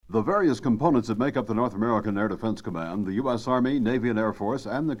The various components that make up the North American Air Defense Command, the U.S. Army, Navy, and Air Force,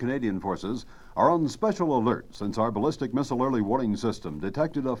 and the Canadian Forces are on special alert since our Ballistic Missile Early Warning system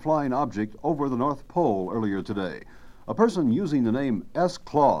detected a flying object over the North Pole earlier today. A person using the name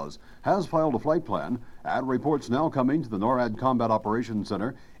S-Claus has filed a flight plan, and reports now coming to the NORAD Combat Operations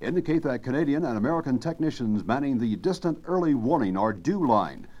Center indicate that Canadian and American technicians manning the Distant Early Warning, or DEW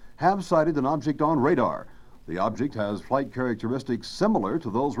line, have sighted an object on radar. The object has flight characteristics similar to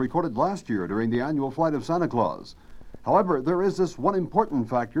those recorded last year during the annual flight of Santa Claus. However, there is this one important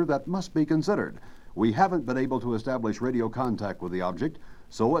factor that must be considered. We haven't been able to establish radio contact with the object,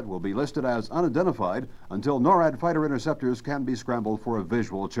 so it will be listed as unidentified until NORAD fighter interceptors can be scrambled for a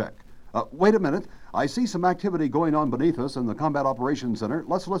visual check. Wait a minute. I see some activity going on beneath us in the Combat Operations Center.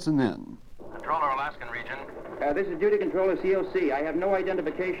 Let's listen in. Controller, Alaskan region. This is Duty Controller COC. I have no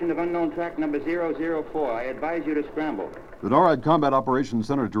identification of unknown track number 004. I advise you to scramble. The NORAD Combat Operations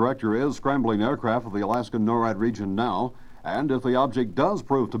Center director is scrambling aircraft of the Alaskan NORAD region now, and if the object does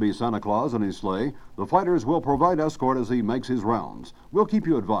prove to be Santa Claus and his sleigh, the fighters will provide escort as he makes his rounds. We'll keep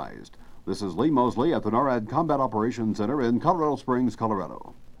you advised. This is Lee Mosley at the NORAD Combat Operations Center in Colorado Springs,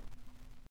 Colorado.